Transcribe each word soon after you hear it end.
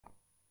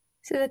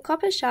So the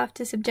copper shaft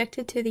is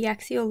subjected to the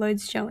axial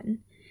loads shown.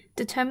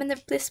 Determine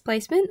the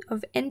displacement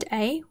of end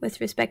A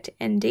with respect to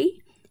end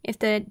D if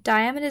the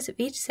diameters of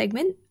each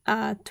segment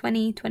are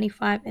 20,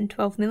 25, and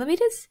 12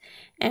 millimeters,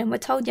 and we're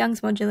told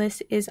Young's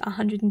modulus is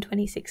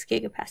 126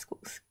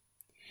 gigapascals.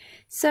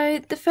 So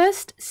the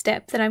first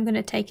step that I'm going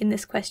to take in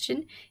this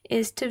question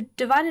is to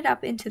divide it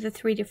up into the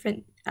three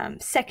different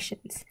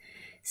sections.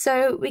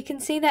 So we can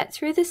see that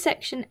through the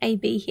section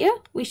AB here,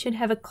 we should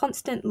have a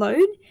constant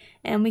load,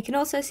 and we can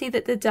also see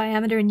that the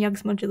diameter in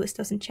Young's modulus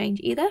doesn't change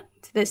either,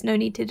 so there's no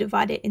need to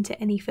divide it into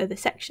any further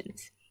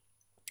sections.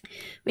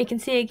 We can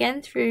see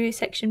again through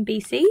section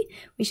BC,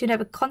 we should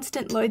have a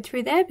constant load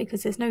through there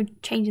because there's no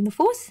change in the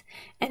force,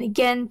 and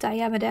again,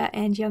 diameter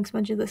and Young's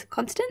modulus are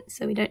constant,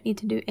 so we don't need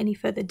to do any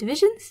further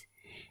divisions.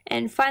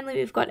 And finally,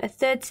 we've got a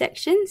third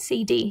section,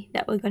 CD,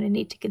 that we're going to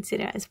need to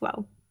consider as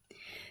well.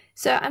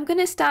 So I'm going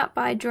to start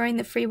by drawing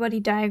the free body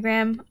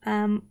diagram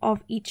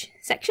of each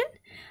section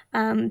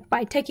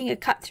by taking a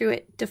cut through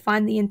it to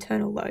find the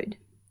internal load.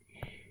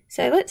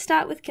 So let's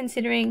start with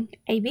considering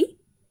AB.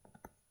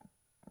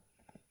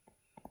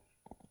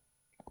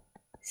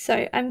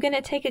 So I'm going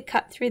to take a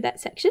cut through that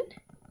section,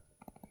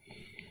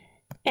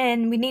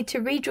 and we need to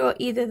redraw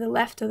either the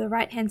left or the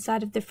right hand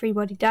side of the free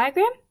body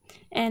diagram.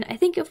 And I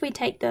think if we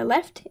take the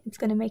left, it's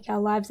going to make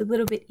our lives a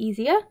little bit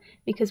easier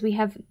because we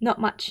have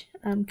not much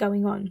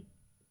going on.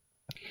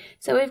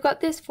 So we've got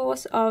this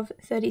force of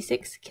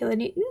 36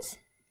 kilonewtons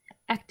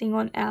acting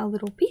on our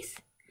little piece,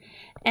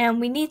 and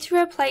we need to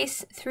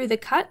replace through the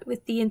cut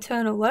with the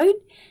internal load,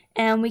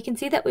 and we can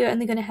see that we're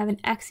only going to have an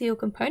axial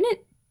component.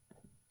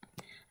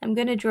 I'm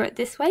going to draw it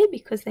this way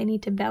because they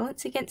need to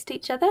balance against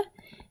each other,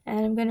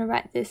 and I'm going to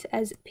write this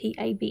as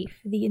PAB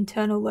for the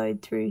internal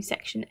load through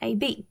section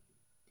AB.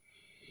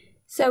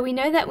 So we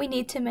know that we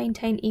need to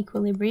maintain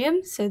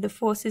equilibrium, so the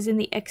forces in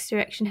the x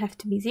direction have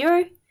to be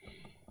 0.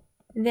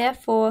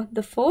 Therefore,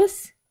 the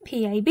force,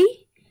 PAB,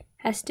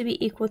 has to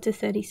be equal to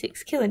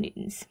 36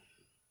 kilonewtons.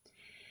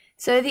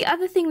 So the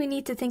other thing we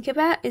need to think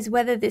about is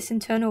whether this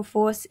internal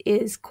force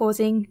is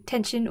causing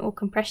tension or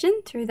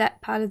compression through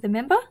that part of the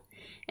member.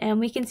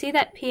 And we can see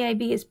that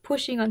PAB is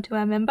pushing onto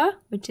our member,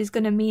 which is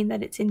going to mean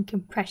that it's in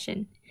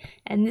compression.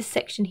 And this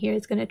section here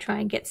is going to try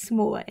and get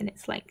smaller in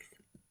its length.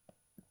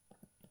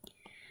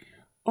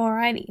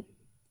 Alrighty,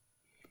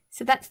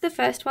 so that's the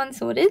first one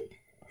sorted.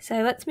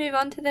 So let's move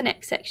on to the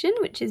next section,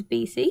 which is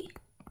BC.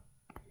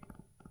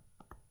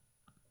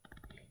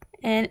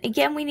 And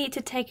again, we need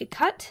to take a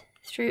cut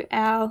through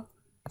our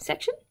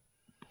section.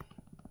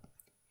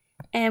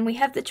 And we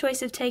have the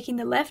choice of taking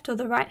the left or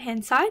the right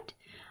hand side.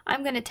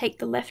 I'm going to take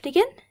the left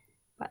again,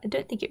 but I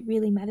don't think it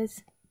really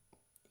matters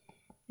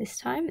this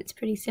time. It's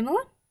pretty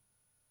similar.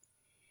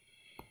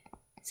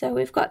 So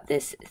we've got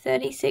this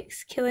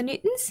 36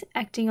 kilonewtons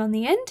acting on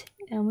the end,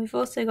 and we've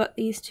also got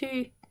these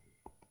two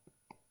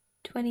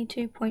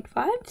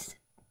 22.5s.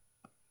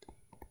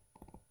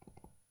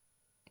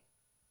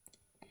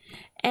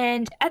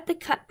 And at the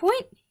cut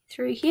point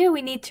through here,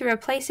 we need to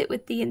replace it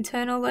with the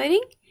internal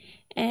loading,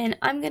 and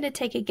I'm going to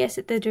take a guess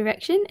at the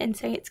direction and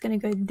say it's going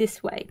to go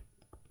this way.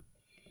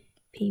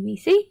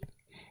 PBC.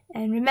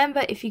 And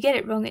remember, if you get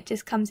it wrong, it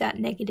just comes out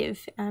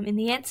negative in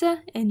the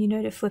answer, and you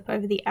know to flip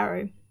over the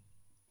arrow.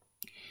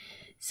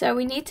 So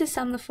we need to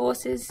sum the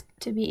forces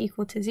to be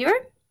equal to 0.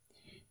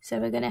 So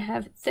we're going to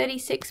have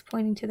 36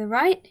 pointing to the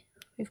right.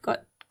 We've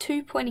got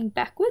 2 pointing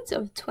backwards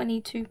of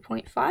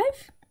 22.5.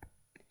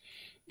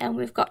 And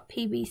we've got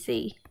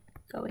PBC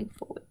going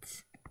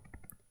forwards.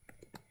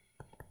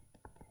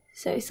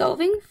 So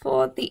solving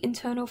for the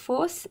internal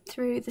force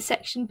through the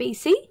section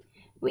BC,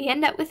 we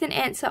end up with an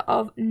answer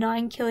of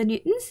 9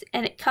 kilonewtons,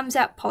 and it comes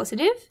out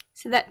positive.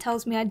 So that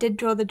tells me I did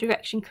draw the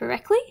direction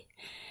correctly.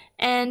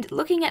 And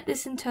looking at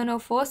this internal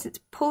force, it's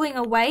pulling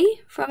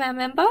away from our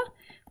member,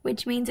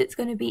 which means it's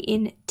going to be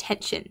in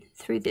tension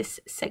through this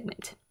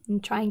segment,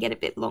 and try and get a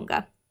bit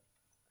longer.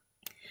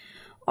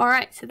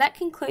 Alright, so that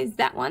concludes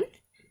that one.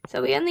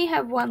 So we only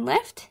have one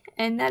left,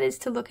 and that is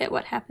to look at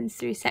what happens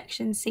through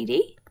section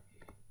CD.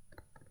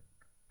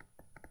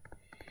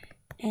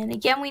 And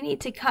again, we need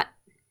to cut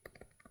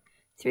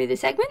through the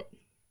segment.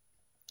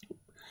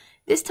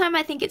 This time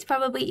I think it's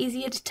probably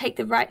easier to take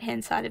the right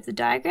hand side of the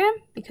diagram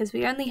because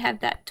we only have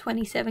that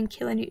 27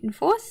 kilonewton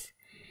force,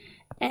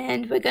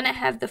 and we're going to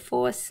have the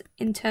force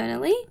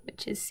internally,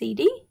 which is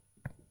CD.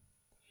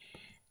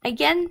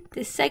 Again,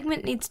 this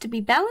segment needs to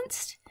be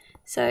balanced,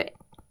 so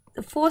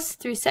the force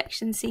through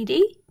section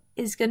CD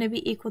is going to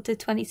be equal to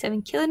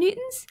 27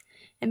 kilonewtons,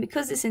 and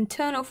because this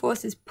internal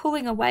force is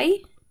pulling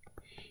away,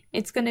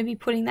 it's going to be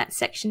putting that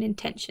section in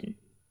tension.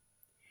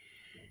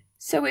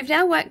 So we've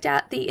now worked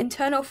out the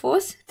internal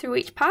force through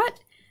each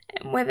part,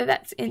 and whether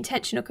that's in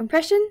tension or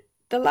compression.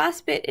 The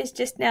last bit is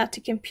just now to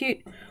compute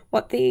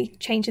what the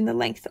change in the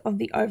length of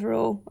the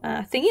overall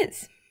thing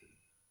is.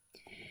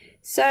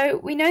 So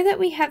we know that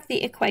we have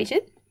the equation,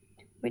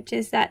 which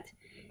is that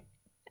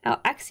our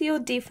axial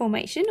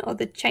deformation, or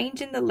the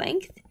change in the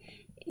length,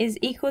 is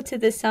equal to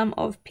the sum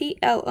of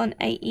PL on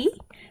AE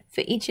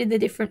for each of the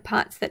different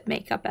parts that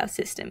make up our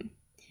system.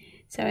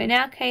 So in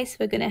our case,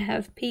 we're going to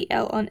have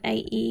PL on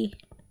AE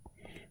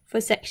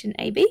for section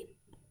AB.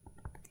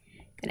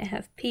 Going to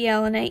have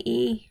PL on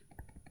AE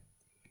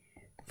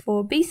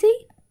for BC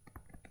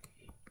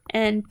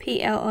and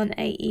PL on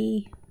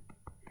AE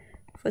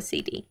for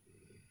CD.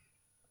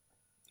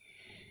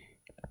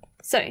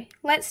 So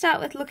let's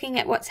start with looking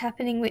at what's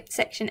happening with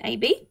section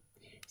AB.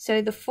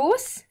 So the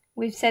force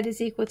we've said is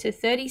equal to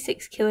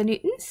 36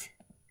 kilonewtons,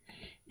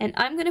 and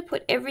I'm going to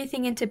put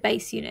everything into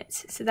base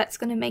units, so that's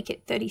going to make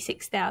it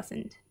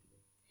 36,000.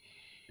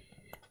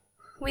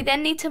 We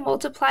then need to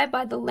multiply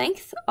by the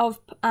length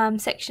of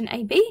section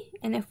AB,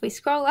 and if we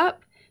scroll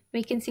up,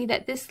 we can see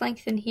that this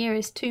length in here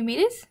is 2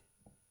 meters.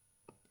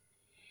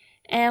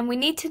 And we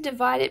need to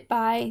divide it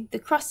by the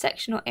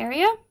cross-sectional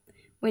area,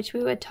 which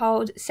we were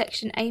told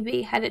section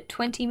AB had a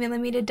 20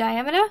 millimeter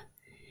diameter.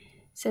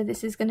 So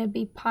this is going to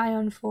be pi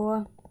on 4.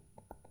 I'm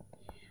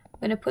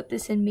going to put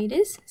this in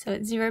meters, so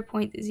it's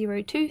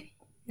 0.02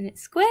 and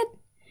it's squared.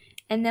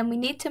 And then we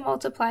need to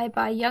multiply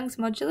by Young's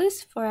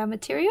modulus for our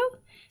material,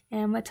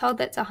 and we're told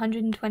that's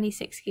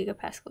 126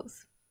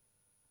 gigapascals.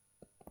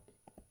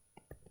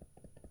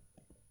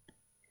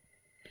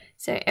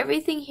 So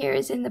everything here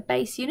is in the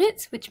base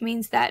units, which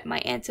means that my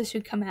answer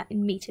should come out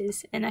in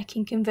meters, and I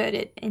can convert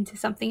it into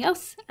something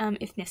else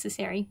if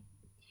necessary.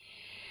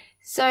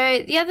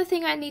 So the other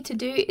thing I need to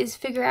do is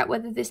figure out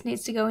whether this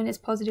needs to go in as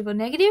positive or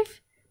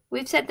negative.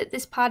 We've said that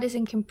this part is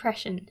in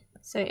compression.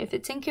 So if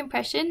it's in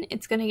compression,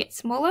 it's going to get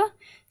smaller.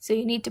 So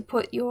you need to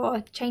put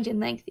your change in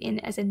length in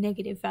as a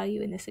negative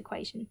value in this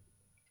equation.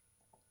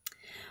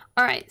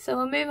 Alright, so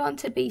we'll move on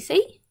to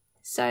BC.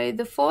 So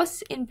the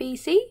force in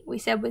BC we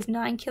said was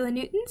 9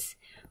 kilonewtons,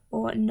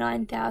 or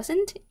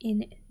 9,000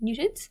 in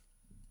newtons.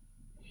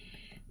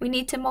 We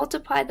need to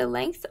multiply the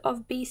length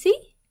of BC,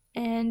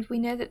 and we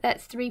know that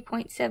that's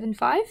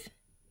 3.75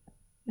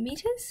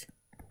 meters.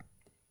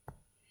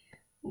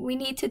 We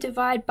need to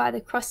divide by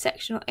the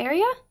cross-sectional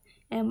area,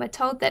 and we're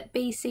told that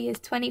BC is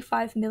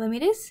 25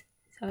 millimeters,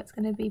 so it's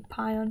going to be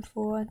pi on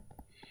 4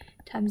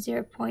 times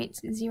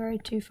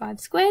 0.025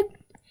 squared,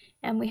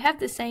 and we have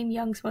the same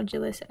Young's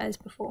modulus as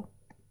before.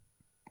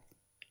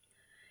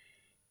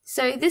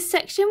 So this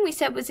section we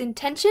said was in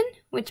tension,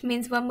 which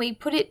means when we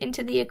put it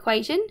into the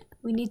equation,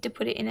 we need to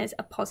put it in as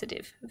a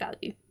positive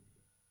value.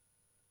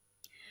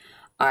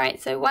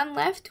 Alright, so one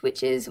left,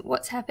 which is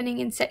what's happening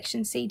in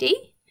section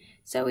CD.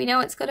 So we know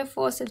it's got a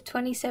force of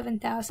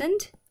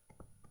 27,000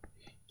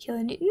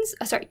 kilonewtons,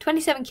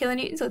 27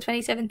 kilonewtons or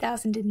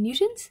 27,000 in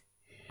newtons.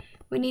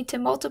 We need to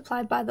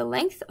multiply by the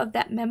length of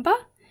that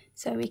member,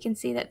 so we can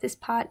see that this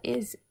part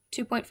is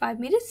 2.5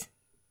 meters.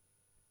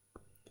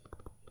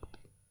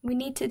 We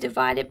need to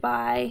divide it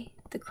by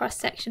the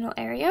cross-sectional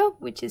area,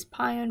 which is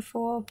pi on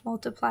 4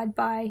 multiplied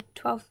by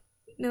 12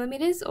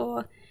 millimeters,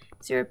 or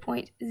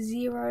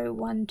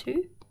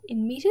 0.012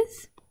 in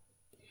meters.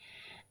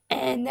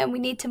 And then we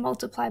need to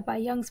multiply by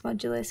Young's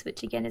modulus,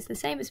 which again is the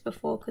same as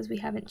before because we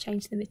haven't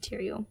changed the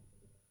material.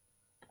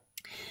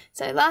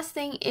 So last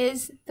thing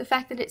is the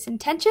fact that it's in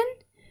tension,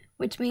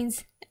 which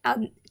means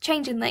our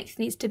change in length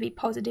needs to be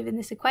positive in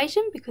this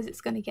equation because it's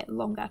going to get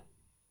longer.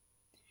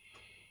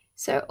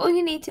 So all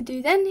you need to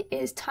do then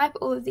is type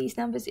all of these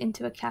numbers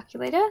into a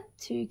calculator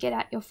to get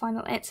out your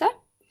final answer.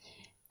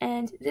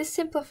 And this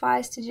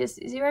simplifies to just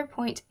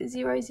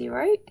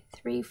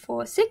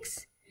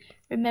 0.00346.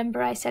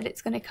 Remember I said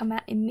it's going to come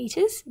out in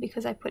meters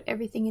because I put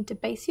everything into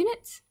base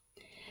units.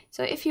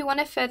 So if you want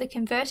to further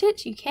convert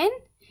it, you can.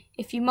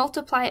 If you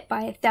multiply it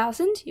by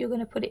 1,000, you're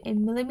going to put it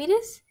in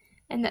millimeters,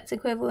 and that's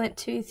equivalent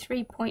to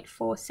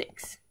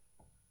 3.46.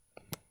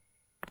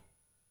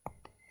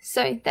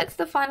 So that's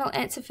the final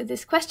answer for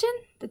this question.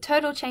 The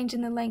total change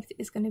in the length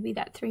is going to be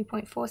that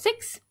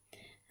 3.46.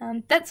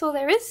 That's all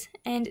there is,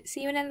 and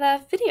see you in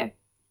another video.